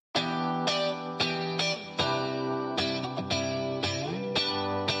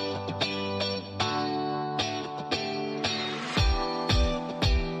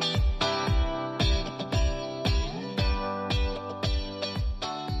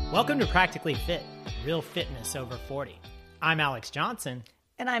Welcome to Practically Fit, Real Fitness Over 40. I'm Alex Johnson.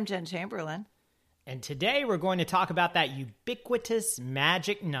 And I'm Jen Chamberlain. And today we're going to talk about that ubiquitous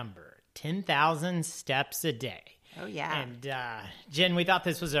magic number, 10,000 steps a day. Oh, yeah. And Jen, we thought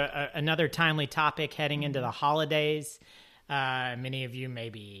this was another timely topic heading into the holidays. Many of you may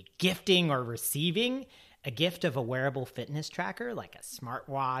be gifting or receiving a gift of a wearable fitness tracker like a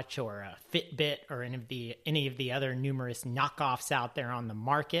smartwatch or a Fitbit or any of the other numerous knockoffs out there on the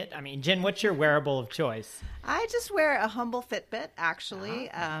market. I mean, Jen, what's your wearable of choice? I just wear a humble Fitbit,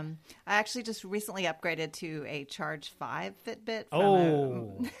 actually. I actually just recently upgraded to a Charge 5 Fitbit.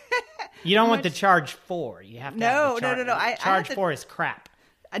 You don't want the Charge 4. You have to No. Charge 4 is crap.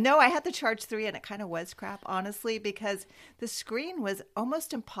 No, I had the Charge 3 and it kind of was crap, honestly, because the screen was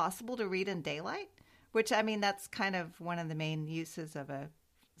almost impossible to read in daylight. Which, I mean, that's kind of one of the main uses of a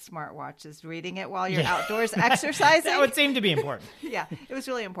smartwatch is reading it while you're outdoors exercising. That would seem to be important. Yeah, it was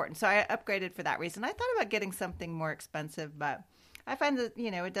really important. So I upgraded for that reason. I thought about getting something more expensive, but I find that,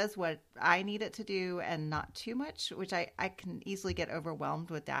 it does what I need it to do and not too much, which I can easily get overwhelmed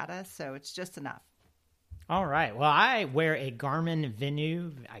with data. So it's just enough. All right. Well, I wear a Garmin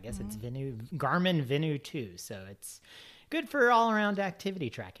Venu. I guess it's Garmin Venu 2. So it's good for all-around activity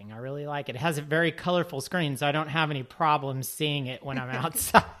tracking. I really like it. It has a very colorful screen, so I don't have any problems seeing it when I'm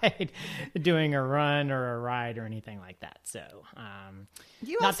outside doing a run or a ride or anything like that. So,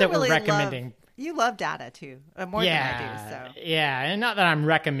 not that we're recommending. You love data too, more than I do. So yeah, and not that I'm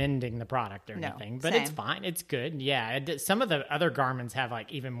recommending the product or anything, but same. It's fine. It's good. Yeah, some of the other Garmin's have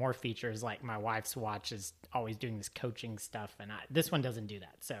like even more features. Like my wife's watch is always doing this coaching stuff, and this one doesn't do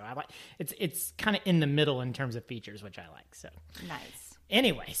that. So I like it's kind of in the middle in terms of features, which I like. So nice.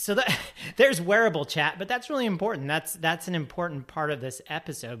 Anyway, so there's wearable chat, but that's really important. That's an important part of this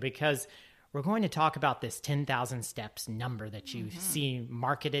episode because we're going to talk about this 10,000 steps number that you see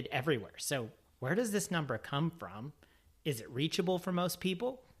marketed everywhere. So where does this number come from? Is it reachable for most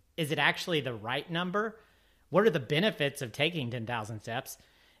people? Is it actually the right number? What are the benefits of taking 10,000 steps?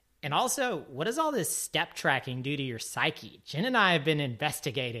 And also, what does all this step tracking do to your psyche? Jen and I have been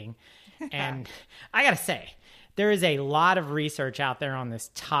investigating, and I got to say, there is a lot of research out there on this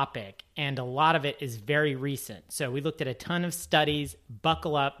topic, and a lot of it is very recent. So we looked at a ton of studies.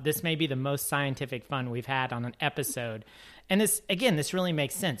 Buckle up. This may be the most scientific fun we've had on an episode. And this really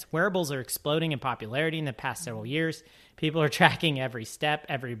makes sense. Wearables are exploding in popularity in the past several years. People are tracking every step,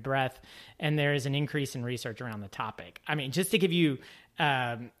 every breath, and there is an increase in research around the topic. I mean, just to give you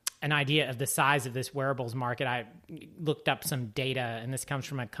an idea of the size of this wearables market, I looked up some data, and this comes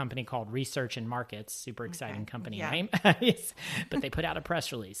from a company called Research and Markets. Super exciting company name. Yes. But they put out a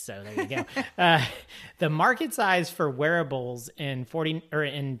press release, so there you go. The market size for wearables in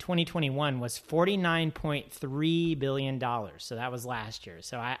 2021 was $49.3 billion. So that was last year.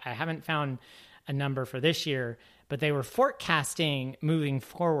 So I haven't found a number for this year, but they were forecasting moving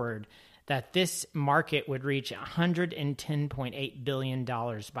forward that this market would reach $110.8 billion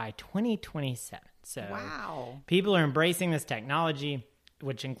by 2027. So wow. People are embracing this technology,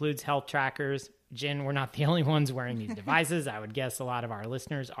 which includes health trackers. Jen, we're not the only ones wearing these devices. I would guess a lot of our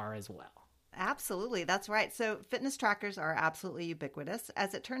listeners are as well. Absolutely. That's right. So fitness trackers are absolutely ubiquitous.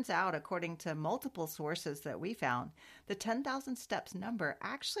 As it turns out, according to multiple sources that we found, the 10,000 steps number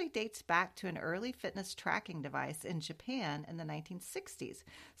actually dates back to an early fitness tracking device in Japan in the 1960s.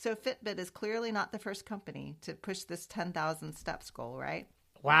 So Fitbit is clearly not the first company to push this 10,000 steps goal, right?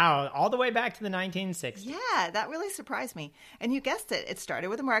 Wow, all the way back to the 1960s. Yeah, that really surprised me. And you guessed it. It started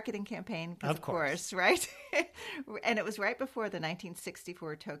with a marketing campaign, of course, right? And it was right before the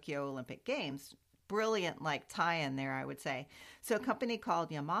 1964 Tokyo Olympic Games. Brilliant, tie-in there, I would say. So a company called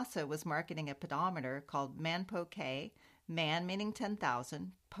Yamasa was marketing a pedometer called Manpo K, man meaning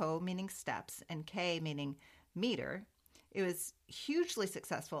 10,000, Po meaning steps, and K meaning meter. It was hugely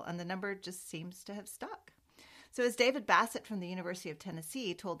successful, and the number just seems to have stuck. So as David Bassett from the University of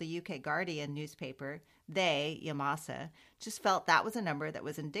Tennessee told the UK Guardian newspaper, they, Yamasa, just felt that was a number that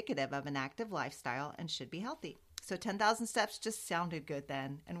was indicative of an active lifestyle and should be healthy. So 10,000 steps just sounded good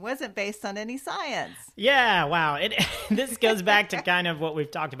then and wasn't based on any science. Yeah, wow. This goes back to kind of what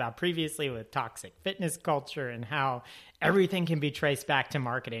we've talked about previously with toxic fitness culture and how everything can be traced back to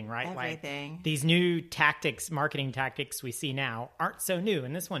marketing, right? Everything. Like these new marketing tactics we see now aren't so new.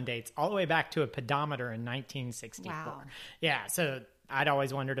 And this one dates all the way back to a pedometer in 1964. Wow. Yeah, so I'd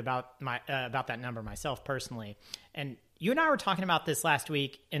always wondered about that number myself personally. And you and I were talking about this last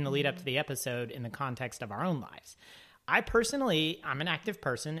week in the lead up to the episode in the context of our own lives. I'm an active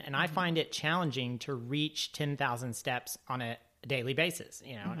person, and I find it challenging to reach 10,000 steps on a daily basis.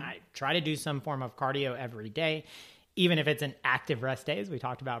 And I try to do some form of cardio every day. even if it's an active rest day, as we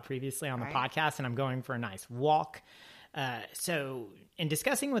talked about previously on the podcast, and I'm going for a nice walk. So in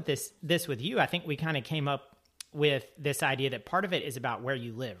discussing with this with you, I think we kind of came up with this idea that part of it is about where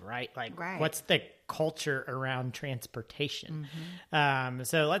you live, right? Like what's the culture around transportation?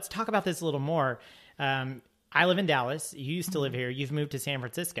 So let's talk about this a little more. I live in Dallas. You used to live here. You've moved to San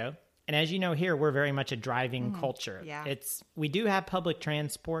Francisco. And as you know, here, we're very much a driving culture. Yeah. We do have public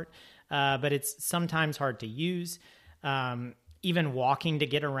transport, but it's sometimes hard to use. Even walking to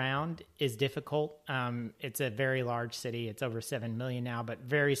get around is difficult. It's a very large city. It's over 7 million now, but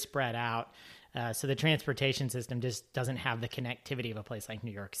very spread out. So the transportation system just doesn't have the connectivity of a place like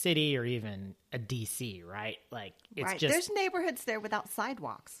New York City or even a DC, right? Like it's just there's neighborhoods there without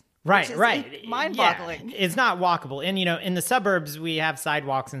sidewalks. Right. Mind-boggling. Yeah, it's not walkable. And, in the suburbs, we have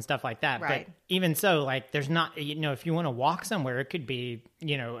sidewalks and stuff like that. Right. But even so, like, there's not, if you want to walk somewhere, it could be,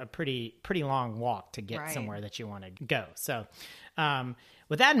 a pretty long walk to get somewhere that you want to go. So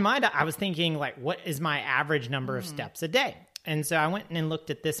with that in mind, I was thinking, like, what is my average number of steps a day? And so I went and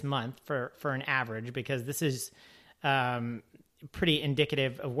looked at this month for an average, because this is pretty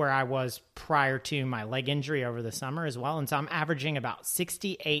indicative of where I was prior to my leg injury over the summer as well. And so I'm averaging about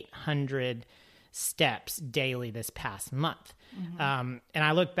 6,800 steps daily this past month. And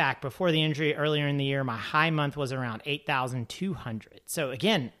I look back before the injury earlier in the year, my high month was around 8,200. So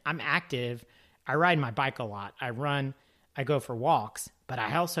again, I'm active. I ride my bike a lot. I run, I go for walks, but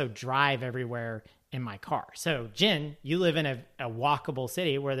I also drive everywhere in my car. So Jen, you live in a walkable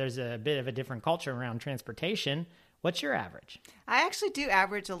city where there's a bit of a different culture around transportation. What's your average? I actually do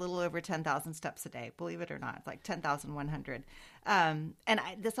average a little over 10,000 steps a day, believe it or not. It's like 10,100.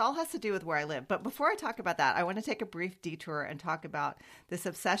 This all has to do with where I live. But before I talk about that, I want to take a brief detour and talk about this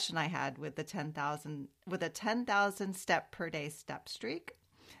obsession I had with a 10,000 step per day step streak.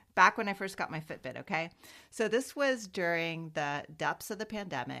 Back when I first got my Fitbit, okay? So this was during the depths of the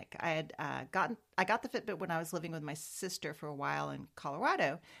pandemic. I got the Fitbit when I was living with my sister for a while in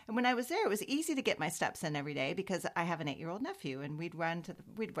Colorado. And when I was there, it was easy to get my steps in every day because I have an 8-year-old nephew, and we'd run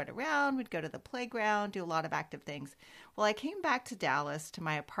around, we'd go to the playground, do a lot of active things. Well, I came back to Dallas to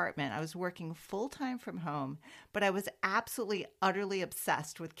my apartment. I was working full-time from home, but I was absolutely, utterly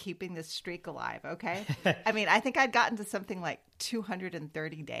obsessed with keeping this streak alive, okay? I mean, I think I'd gotten to something like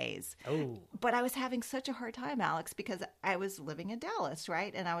 230 days. Oh. But I was having such a hard time, Alex, because I was living in Dallas,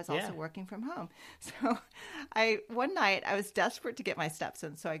 right? And I was also working from home. So one night I was desperate to get my steps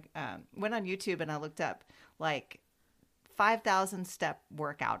in. So I went on YouTube and I looked up like 5,000 step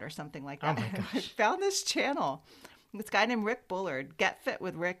workout or something like that. Oh my gosh. I found this channel. This guy named Rick Bullard, Get Fit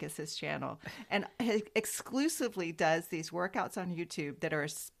with Rick is his channel. And he exclusively does these workouts on YouTube that are a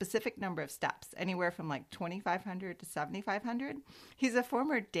specific number of steps, anywhere from like 2,500 to 7,500. He's a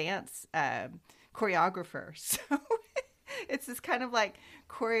former dance choreographer. So it's this kind of like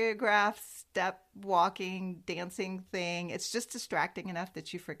choreographed step walking, dancing thing. It's just distracting enough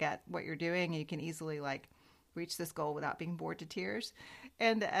that you forget what you're doing and you can easily like reach this goal without being bored to tears.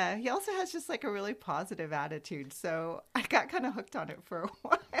 And he also has just like a really positive attitude. So I got kind of hooked on it for a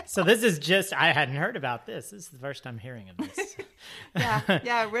while. So this is just, I hadn't heard about this. This is the first I'm hearing of this.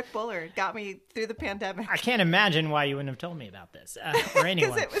 Yeah. Rick Bullard got me through the pandemic. I can't imagine why you wouldn't have told me about this. Or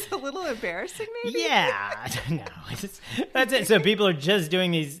anyone. Because it was a little embarrassing, maybe? Yeah. No, that's it. So people are just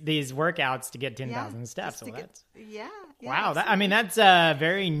doing these workouts to get 10,000 steps. Well, wow. That's a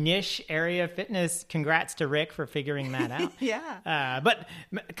very niche area of fitness. Congrats to Rick for figuring that out. Yeah. But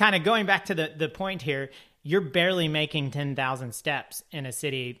kind of going back to the point here, you're barely making 10,000 steps in a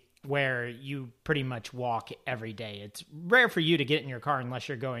city where you pretty much walk every day. It's rare for you to get in your car unless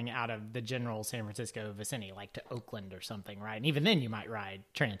you're going out of the general San Francisco vicinity, like to Oakland or something, right? And even then you might ride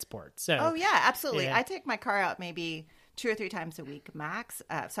transport. So, oh yeah, absolutely. Yeah. I take my car out maybe 2 or 3 times a week max.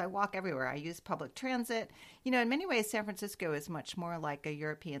 So I walk everywhere. I use public transit. In many ways, San Francisco is much more like a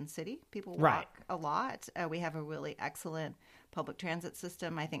European city. People walk a lot. We have a really excellent public transit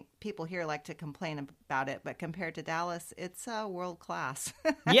system. I think people here like to complain about it, but compared to Dallas, it's world class.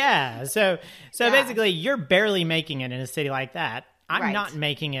 Yeah. So basically, you're barely making it in a city like that. I'm not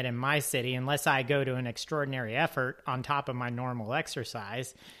making it in my city unless I go to an extraordinary effort on top of my normal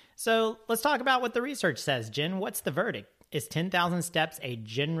exercise. So let's talk about what the research says, Jen. What's the verdict? Is 10,000 steps a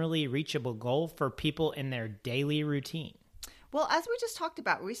generally reachable goal for people in their daily routine? Well, as we just talked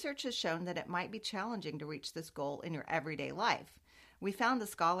about, research has shown that it might be challenging to reach this goal in your everyday life. We found a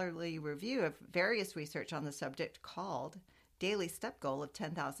scholarly review of various research on the subject called daily step goal of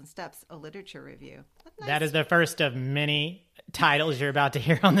 10,000 steps, a literature review. Nice. That is the first of many titles you're about to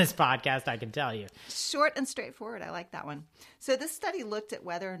hear on this podcast, I can tell you. Short and straightforward. I like that one. So this study looked at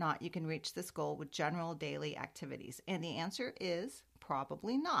whether or not you can reach this goal with general daily activities. And the answer is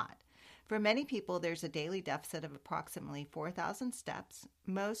probably not. For many people, there's a daily deficit of approximately 4,000 steps,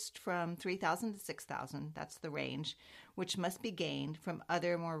 most from 3,000 to 6,000, that's the range, which must be gained from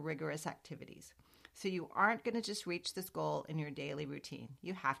other more rigorous activities. So you aren't going to just reach this goal in your daily routine.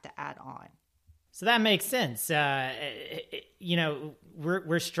 You have to add on. So that makes sense. We're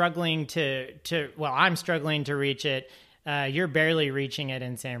struggling well, I'm struggling to reach it. You're barely reaching it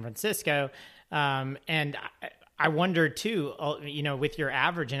in San Francisco. And I wonder too, with your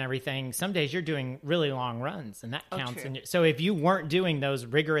average and everything, some days you're doing really long runs and that counts. So if you weren't doing those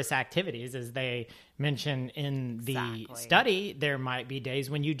rigorous activities, as they mention in the study, there might be days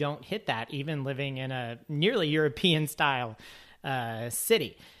when you don't hit that, even living in a nearly European style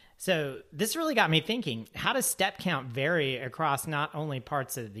city. So this really got me thinking, how does step count vary across not only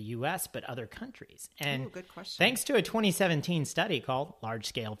parts of the U.S., but other countries? And good question. Thanks to a 2017 study called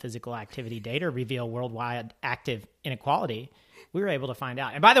Large-Scale Physical Activity Data Reveal Worldwide Active Inequality, we were able to find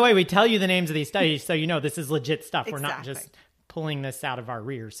out. And by the way, we tell you the names of these studies so you know this is legit stuff. Exactly. We're not just pulling this out of our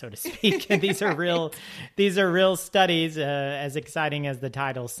rear, so to speak. These are real studies, as exciting as the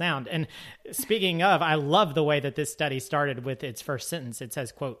titles sound. And speaking of, I love the way that this study started with its first sentence. It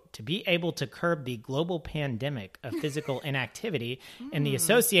says, quote, "To be able to curb the global pandemic of physical inactivity and the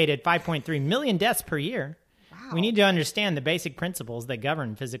associated 5.3 million deaths per year, we need to understand the basic principles that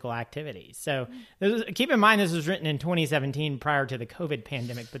govern physical activity." So keep in mind, this was written in 2017 prior to the COVID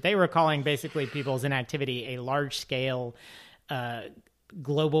pandemic, but they were calling basically people's inactivity a large-scale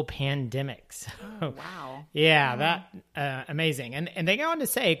global pandemics. Oh, wow. Yeah, that amazing. And they go on to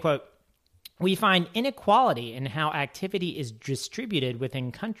say, quote, "We find inequality in how activity is distributed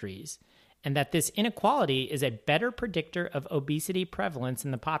within countries, and that this inequality is a better predictor of obesity prevalence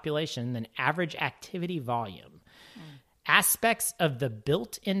in the population than average activity volume. Aspects of the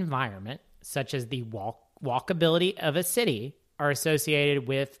built environment, such as the walkability of a city, are associated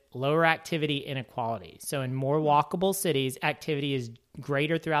with lower activity inequality. So in more walkable cities, activity is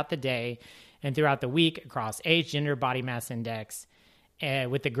greater throughout the day and throughout the week across age, gender, body mass index,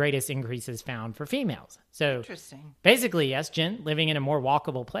 with the greatest increases found for females." So interesting. Basically, yes, Jen, living in a more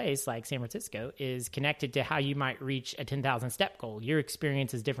walkable place like San Francisco is connected to how you might reach a 10,000 step goal. Your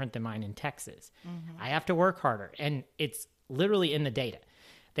experience is different than mine in Texas. I have to work harder, and it's literally in the data.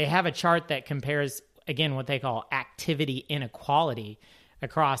 They have a chart that compares, again, what they call activity inequality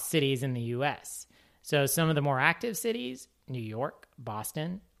across cities in the U.S. So some of the more active cities, New York,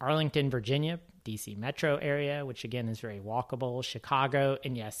 Boston, Arlington, Virginia, D.C. metro area, which again is very walkable, Chicago,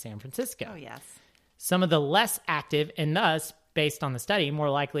 and yes, San Francisco. Oh, yes. Some of the less active and thus, based on the study, more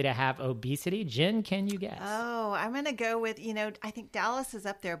likely to have obesity. Jen, can you guess? Oh, I'm going to go with, I think Dallas is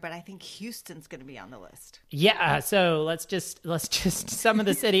up there, but I think Houston's going to be on the list. Yeah. So let's just some of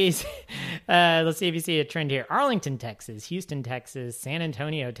the cities. Let's see if you see a trend here. Arlington, Texas, Houston, Texas, San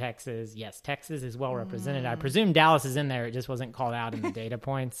Antonio, Texas. Yes, Texas is well represented. I presume Dallas is in there. It just wasn't called out in the data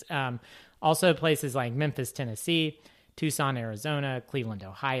points. Also places like Memphis, Tennessee, Tucson, Arizona, Cleveland,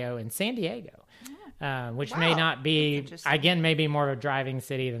 Ohio, and San Diego. Which may not be, again, maybe more of a driving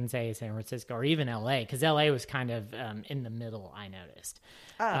city than, say, San Francisco or even L.A., because L.A. was kind of in the middle, I noticed.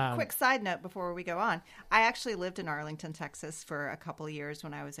 Quick side note before we go on. I actually lived in Arlington, Texas for a couple of years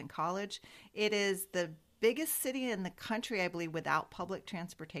when I was in college. It is the biggest city in the country, I believe, without public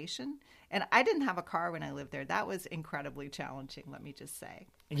transportation. And I didn't have a car when I lived there. That was incredibly challenging, let me just say.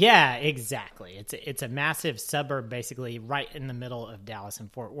 Yeah, exactly. It's a massive suburb, basically, right in the middle of Dallas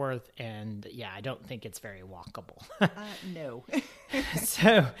and Fort Worth. And yeah, I don't think it's very walkable. No.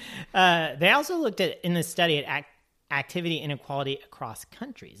 So they also looked at, in this study, at activity inequality across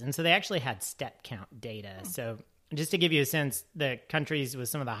countries. And so they actually had step count data. So just to give you a sense, the countries with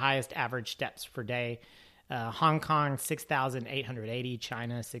some of the highest average steps per day: Hong Kong, 6,880,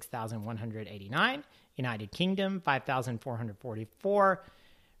 China, 6,189, United Kingdom, 5,444,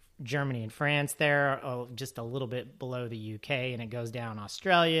 Germany and France there, just a little bit below the UK, and it goes down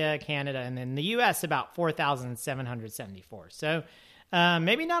Australia, Canada, and then the US about 4,774. So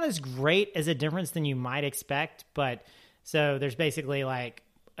maybe not as great as a difference than you might expect, but so there's basically like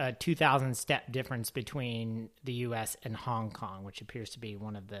a 2,000 step difference between the US and Hong Kong, which appears to be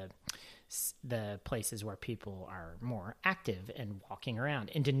one of the places where people are more active and walking around.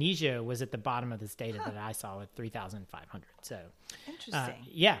 Indonesia was at the bottom of this data that I saw with 3,500. So interesting.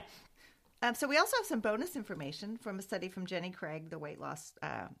 Yeah. So we also have some bonus information from a study from Jenny Craig, the weight loss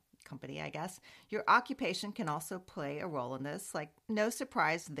company, I guess. Your occupation can also play a role in this. Like, no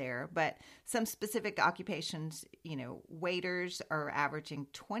surprise there, but some specific occupations, waiters are averaging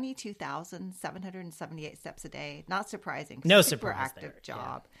 22,778 steps a day. Not surprising. No Super surprise active there.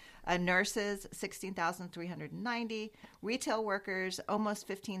 job. Nurses, 16,390. Retail workers, almost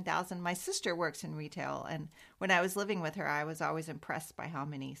 15,000. My sister works in retail, and when I was living with her, I was always impressed by how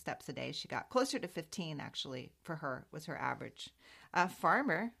many steps a day she got. Closer to 15, actually, for her was her average.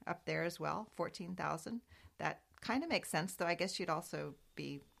 Farmer up there as well, 14,000. That kind of makes sense, though I guess you'd also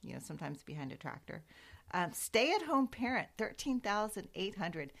be, sometimes behind a tractor. Stay-at-home parent,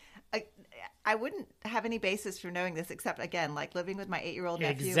 13,800. I wouldn't have any basis for knowing this except, again, like living with my 8-year-old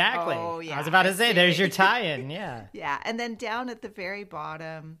nephew. Exactly. Oh, yeah. I was about to say, there's your tie-in. Yeah. Yeah. And then down at the very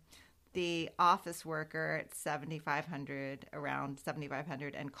bottom, the office worker at 7,500, around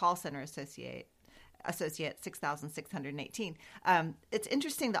 7,500, and call center associate 6,618. It's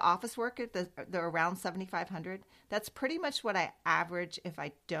interesting. The office worker, the around 7,500. That's pretty much what I average if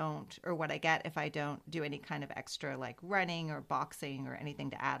I don't, or what I get if I don't do any kind of extra like running or boxing or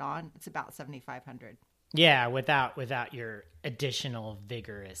anything to add on. It's about 7,500. Yeah, without your additional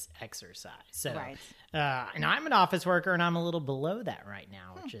vigorous exercise. So, right. And I'm an office worker, and I'm a little below that right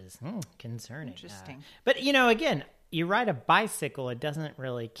now, which is concerning. Interesting. But again, you ride a bicycle, it doesn't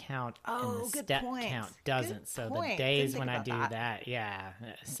really count in the good step point. count, doesn't. Good so point. the days Didn't when think I do about that,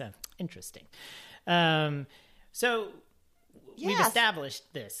 so interesting. So we've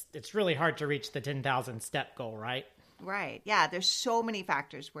established this. It's really hard to reach the 10,000 step goal, right? Right. Yeah. There's so many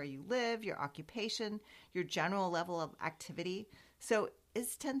factors: where you live, your occupation, your general level of activity. So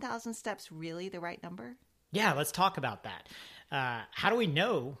is 10,000 steps really the right number? Yeah, let's talk about that. How do we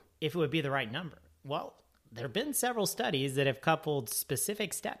know if it would be the right number? Well, there have been several studies that have coupled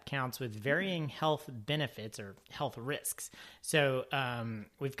specific step counts with varying health benefits or health risks. So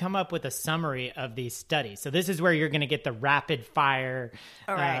we've come up with a summary of these studies. So this is where you're going to get the rapid fire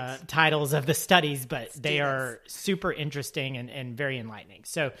titles of the studies, but they are super interesting and very enlightening.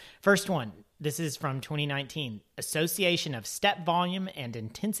 So first one, this is from 2019, Association of Step Volume and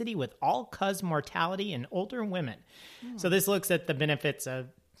Intensity with All-Cause Mortality in Older Women. So this looks at the benefits of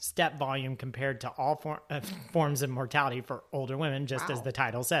step volume compared to all forms of mortality for older women, just as the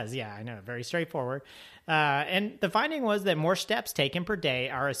title says. Yeah, I know, very straightforward. And the finding was that more steps taken per day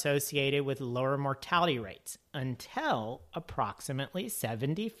are associated with lower mortality rates until approximately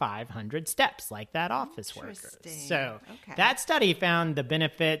 7,500 steps, like that office worker. So that study found the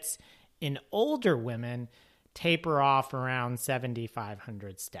benefits in older women taper off around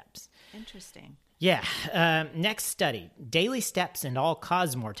 7,500 steps. Interesting. Yeah. Next study, daily steps and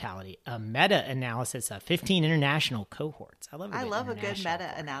all-cause mortality, a meta-analysis of 15 international cohorts. I love a good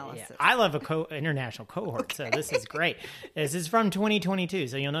meta-analysis. Yeah, I love international cohort, so this is great. This is from 2022,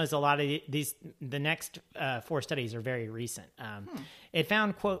 so you'll notice a lot of the next 4 studies are very recent. It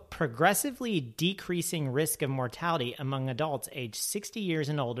found, quote, progressively decreasing risk of mortality among adults aged 60 years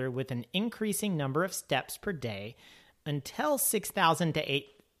and older with an increasing number of steps per day until 6,000 to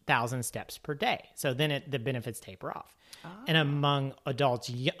 8,000 steps per day. So then the benefits taper off. And among adults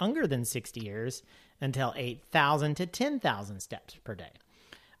younger than 60 years, until 8,000 to 10,000 steps per day.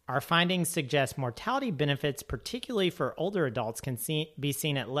 Our findings suggest mortality benefits, particularly for older adults, can be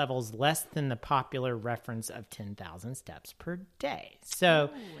seen at levels less than the popular reference of 10,000 steps per day. So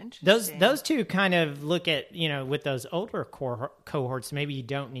those two kind of look at, with those older cohorts, maybe you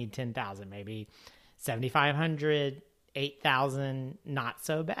don't need 10,000, maybe 7,500, 8,000, not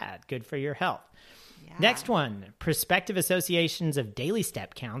so bad. Good for your health. Yeah. Next one, prospective associations of daily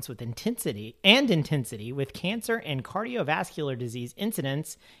step counts with intensity with cancer and cardiovascular disease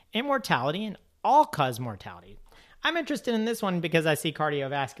incidence and mortality and all-cause mortality. I'm interested in this one because I see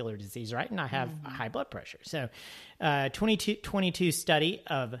cardiovascular disease, right? And I have high blood pressure. So 2022 study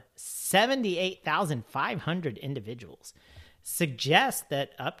of 78,500 individuals suggests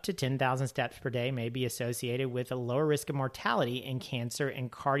that up to 10,000 steps per day may be associated with a lower risk of mortality in cancer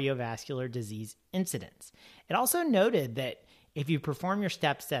and cardiovascular disease incidence. It also noted that if you perform your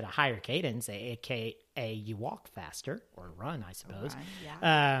steps at a higher cadence, aka you walk faster or run, I suppose,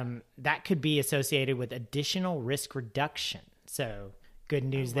 that could be associated with additional risk reduction. So good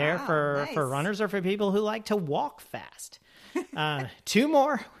news there for runners or for people who like to walk fast. 2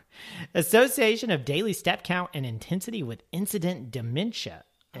 more. Association of daily step count and intensity with incident dementia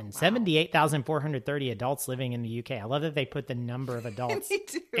and 78,430 adults living in the UK. I love that they put the number of adults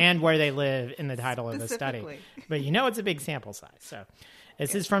and where they live in the title of the study. But it's a big sample size. So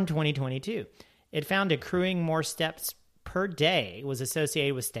this is from 2022. It found accruing more steps per day was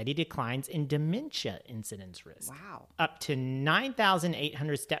associated with steady declines in dementia incidence risk. Wow. Up to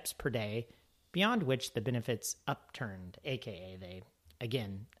 9,800 steps per day, beyond which the benefits upturned, aka they,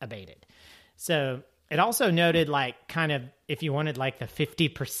 again, abated. So it also noted, like, kind of, if you wanted like the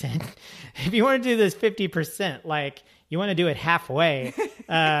 50%, if you want to do this 50%, like you want to do it halfway,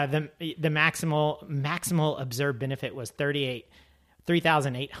 the maximal observed benefit was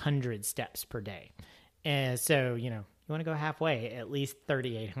 3,800 steps per day. And so, you want to go halfway, at least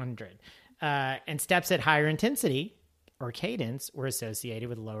 3,800. And steps at higher intensity or cadence were associated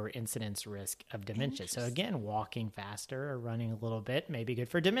with lower incidence risk of dementia. So again, walking faster or running a little bit may be good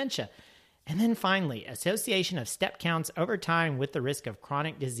for dementia. And then finally, association of step counts over time with the risk of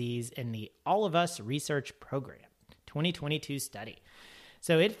chronic disease in the All of Us Research Program 2022 study.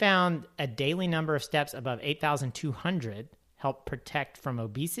 So it found a daily number of steps above 8,200 help protect from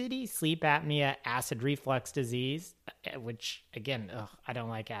obesity, sleep apnea, acid reflux disease, which, again, I don't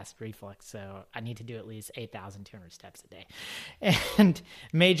like acid reflux, so I need to do at least 8,200 steps a day, and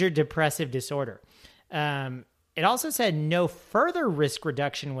major depressive disorder. It also said no further risk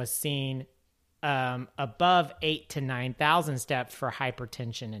reduction was seen above 8,000 to 9,000 steps for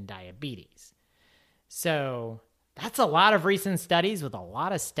hypertension and diabetes. So that's a lot of recent studies with a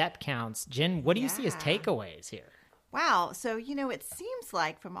lot of step counts. Jen, what do you see as takeaways here? Wow. So, it seems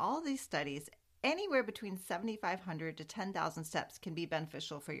like from all these studies, anywhere between 7,500 to 10,000 steps can be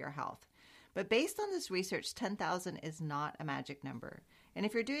beneficial for your health. But based on this research, 10,000 is not a magic number. And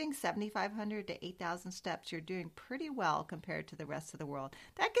if you're doing 7,500 to 8,000 steps, you're doing pretty well compared to the rest of the world.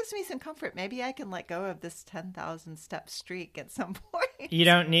 That gives me some comfort. Maybe I can let go of this 10,000 step streak at some point. You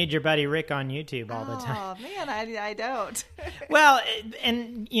don't need your buddy Rick on YouTube all the time. Oh, man, I don't. Well,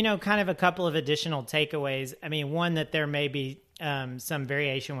 and, kind of a couple of additional takeaways. I mean, one, that there may be some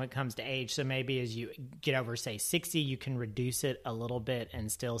variation when it comes to age. So maybe as you get over, say, 60, you can reduce it a little bit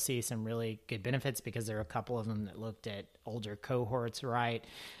and still see some really good benefits, because there are a couple of them that looked at older cohorts, right?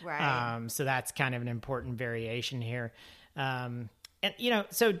 Right. So that's kind of an important variation here. And,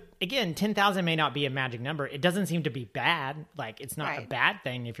 so again, 10,000 may not be a magic number. It doesn't seem to be bad. Like, it's not a bad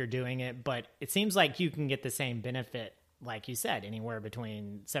thing if you're doing it, but it seems like you can get the same benefit, like you said, anywhere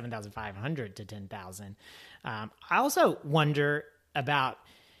between 7,500 to 10,000. I also wonder about,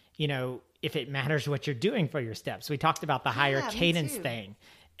 if it matters what you're doing for your steps. We talked about the higher cadence thing.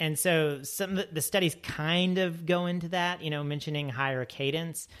 And so some of the studies kind of go into that, mentioning higher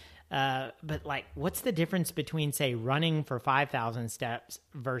cadence. But like, what's the difference between, say, running for 5,000 steps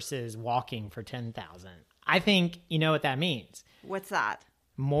versus walking for 10,000? I think you know what that means. What's that?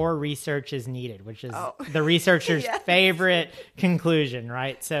 More research is needed, which is the researcher's favorite conclusion,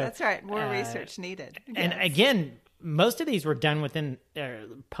 right? So that's right. More research needed. And again, most of these were done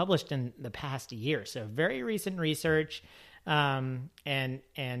published in the past year. So very recent research, and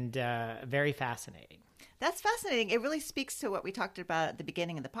very fascinating. That's fascinating. It really speaks to what we talked about at the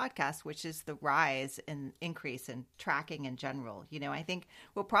beginning of the podcast, which is the rise and increase in tracking in general. I think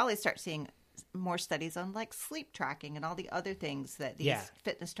we'll probably start seeing more studies on like sleep tracking and all the other things that these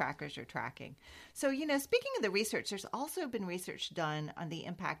fitness trackers are tracking. So, speaking of the research, there's also been research done on the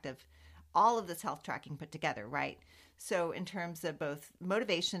impact of all of this health tracking put together, right? So in terms of both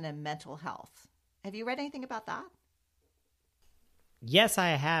motivation and mental health. Have you read anything about that? Yes, I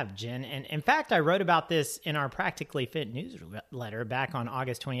have, Jen. And in fact, I wrote about this in our Practically Fit newsletter back on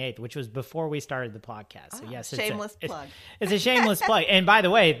August 28th, which was before we started the podcast. So yes, shameless plug. It's a shameless plug. And by the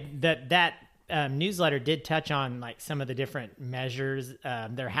way, that newsletter did touch on like some of the different measures.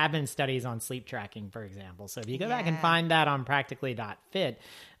 There have been studies on sleep tracking, for example. So if you go back and find that on practically.fit,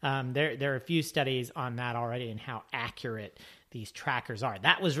 there are a few studies on that already and how accurate these trackers are.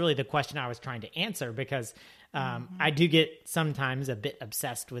 That was really the question I was trying to answer, because I do get sometimes a bit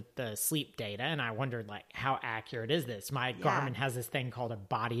obsessed with the sleep data, and I wondered, like, how accurate is this? My Garmin has this thing called a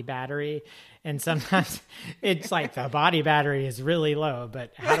body battery, and sometimes it's like the body battery is really low,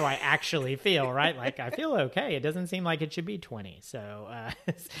 but how do I actually feel, right? Like, I feel okay. It doesn't seem like it should be 20. So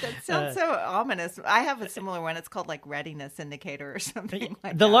that sounds so ominous. I have a similar one. It's called like readiness indicator or something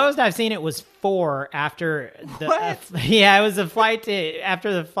like the that. Lowest I've seen it was 4 after the it was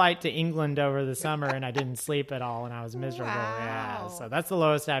after the flight to England over the summer, and I didn't sleep at all, and I was miserable. Wow. Yeah, so that's the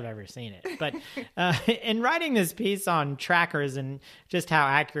lowest I've ever seen it. But in writing this piece on trackers and just how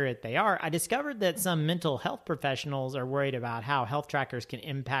accurate they are, I discovered that some mental health professionals are worried about how health trackers can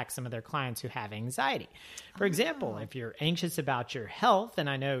impact some of their clients who have anxiety. For example, if you're anxious about your health, and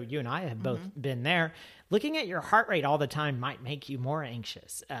I know you and I have both been there, looking at your heart rate all the time might make you more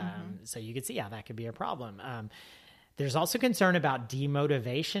anxious. So you can see how that could be a problem. There's also concern about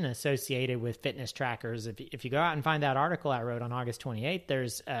demotivation associated with fitness trackers. If you go out and find that article I wrote on August 28th,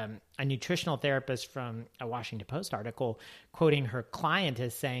 there's a nutritional therapist from a Washington Post article quoting her client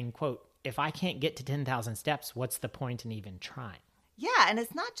as saying, quote, "If I can't get to 10,000 steps, what's the point in even trying?" Yeah, and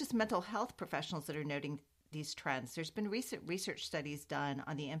it's not just mental health professionals that are noting these trends. There's been recent research studies done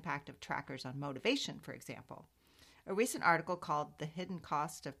on the impact of trackers on motivation, for example. A recent article called "The Hidden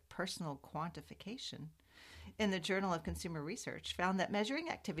Cost of Personal Quantification" in the Journal of Consumer Research found that measuring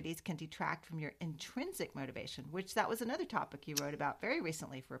activities can detract from your intrinsic motivation, which that was another topic you wrote about very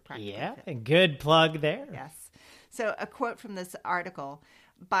recently for Practically Fit. Yeah, good plug there. Yes. So a quote from this article: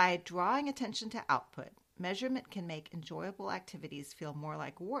 "By drawing attention to output, measurement can make enjoyable activities feel more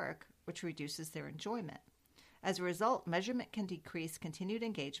like work, which reduces their enjoyment. As a result, measurement can decrease continued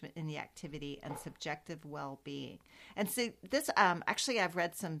engagement in the activity and subjective well-being." And so this, actually, I've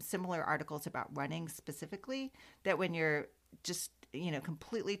read some similar articles about running specifically, that when you're just,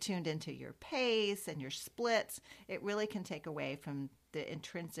 completely tuned into your pace and your splits, it really can take away from the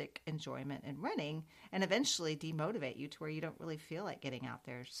intrinsic enjoyment in running and eventually demotivate you to where you don't really feel like getting out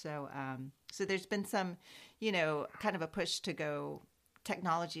there. So, so there's been some, kind of a push to go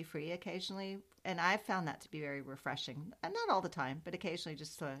technology free occasionally, and I've found that to be very refreshing. And not all the time, but occasionally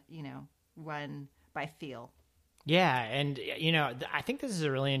just to run by feel. Yeah, and I think this is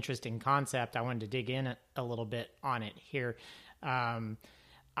a really interesting concept. I wanted to dig in a little bit on it here. I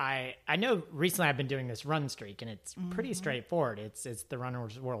know recently I've been doing this run streak, and it's pretty straightforward. It's the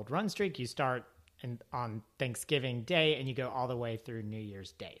Runner's World run streak. You start on Thanksgiving Day and you go all the way through New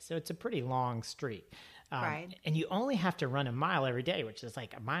Year's Day, so it's a pretty long streak. Right. And you only have to run a mile every day, which is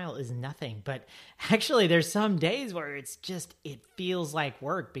like, a mile is nothing. But actually, there's some days where it feels like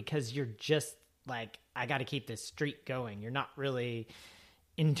work, because you're just like, I got to keep this streak going. You're not really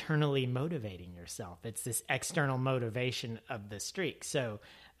internally motivating yourself. It's this external motivation of the streak. So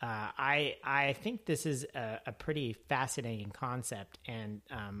I think this is a pretty fascinating concept. And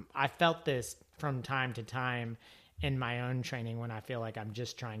I felt this from time to time in my own training when I feel like I'm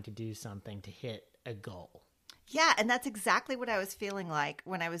just trying to do something to hit a goal. Yeah, and that's exactly what I was feeling like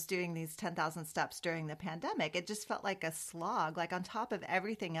when I was doing these 10,000 steps during the pandemic. It just felt like a slog, like on top of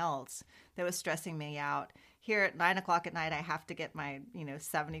everything else that was stressing me out. Here at 9 o'clock at night, I have to get my,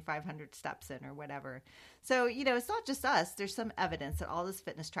 7,500 steps in or whatever. So, it's not just us. There's some evidence that all this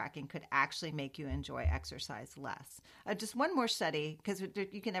fitness tracking could actually make you enjoy exercise less. Just one more study, because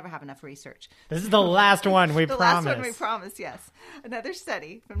you can never have enough research. This is the last one we promise. The last one we promise, yes. Another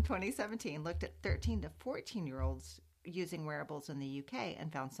study from 2017 looked at 13 to 14-year-olds using wearables in the UK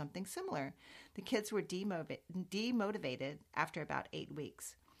and found something similar. The kids were demotivated after about 8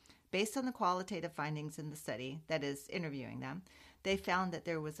 weeks. Based on the qualitative findings in the study, that is, interviewing them, they found that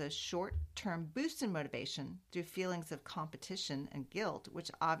there was a short-term boost in motivation through feelings of competition and guilt, which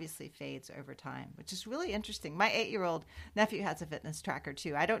obviously fades over time, which is really interesting. My 8-year-old nephew has a fitness tracker,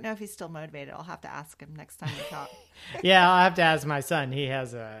 too. I don't know if he's still motivated. I'll have to ask him next time we talk. Yeah, I'll have to ask my son. He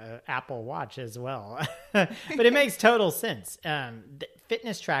has a Apple Watch as well. But it makes total sense.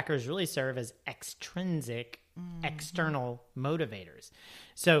 Fitness trackers really serve as extrinsic external motivators.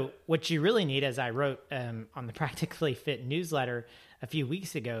 So what you really need, as I wrote on the Practically Fit newsletter a few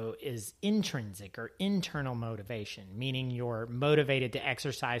weeks ago, is intrinsic or internal motivation, meaning you're motivated to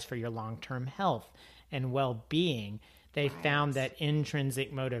exercise for your long-term health and well-being. They found that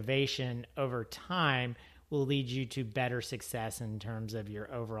intrinsic motivation over time will lead you to better success in terms of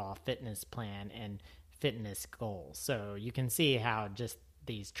your overall fitness plan and fitness goals. So you can see how just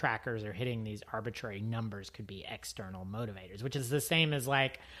these trackers are hitting these arbitrary numbers could be external motivators, which is the same as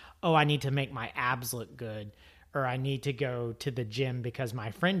like, oh, I need to make my abs look good, or I need to go to the gym because my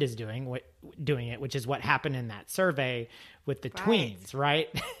friend is doing it, which is what happened in that survey with the tweens, right?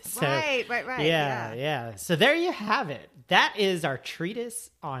 So, right. Yeah. So there you have it. That is our treatise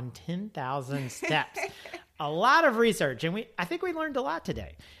on 10,000 steps. A lot of research, and I think we learned a lot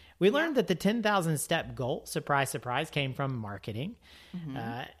today. We learned that the 10,000 step goal, surprise, surprise, came from marketing.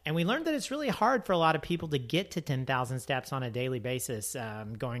 And we learned that it's really hard for a lot of people to get to 10,000 steps on a daily basis,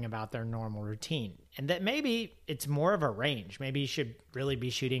 going about their normal routine. And that maybe it's more of a range. Maybe you should really be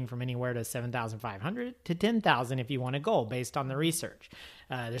shooting from anywhere to 7,500 to 10,000 if you want a goal based on the research.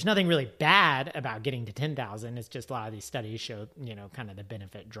 There's nothing really bad about getting to 10,000. It's just a lot of these studies show, kind of the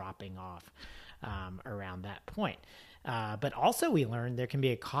benefit dropping off around that point. But also we learned there can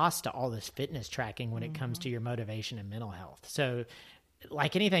be a cost to all this fitness tracking when it comes to your motivation and mental health. So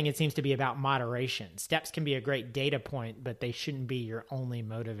like anything, it seems to be about moderation. Steps can be a great data point, but they shouldn't be your only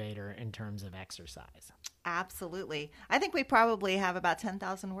motivator in terms of exercise. Absolutely. I think we probably have about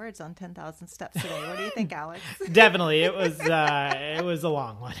 10,000 words on 10,000 steps today. What do you think, Alex? Definitely. It was a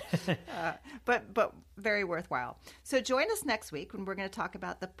long one. But very worthwhile. So join us next week when we're going to talk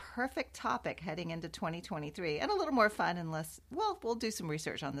about the perfect topic heading into 2023 and a little more fun and less, well, we'll do some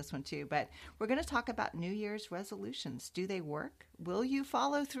research on this one too, but we're going to talk about New Year's resolutions. Do they work? Will you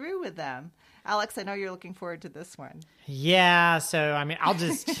follow through with them? Alex, I know you're looking forward to this one. Yeah. So, I mean, I'll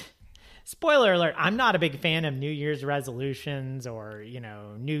just... Spoiler alert, I'm not a big fan of New Year's resolutions or,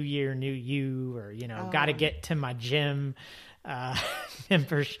 New Year, New You, or, got to get to my gym, got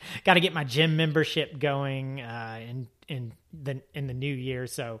to get my gym membership going in the new year.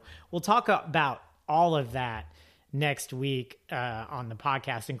 So we'll talk about all of that next week on the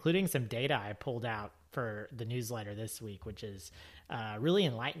podcast, including some data I pulled out for the newsletter this week, which is really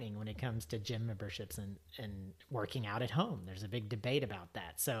enlightening when it comes to gym memberships and working out at home. There's a big debate about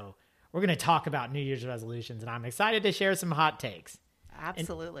that. So we're going to talk about New Year's resolutions, and I'm excited to share some hot takes.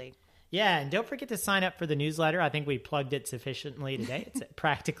 Absolutely. And don't forget to sign up for the newsletter. I think we plugged it sufficiently today. It's at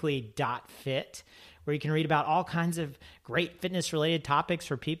practically.fit, where you can read about all kinds of great fitness-related topics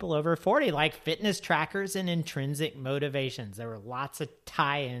for people over 40, like fitness trackers and intrinsic motivations. There were lots of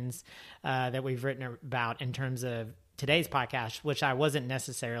tie-ins that we've written about in terms of today's podcast, which I wasn't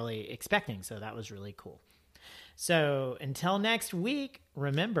necessarily expecting, so that was really cool. So until next week,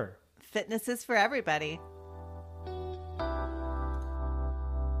 remember, fitness is for everybody.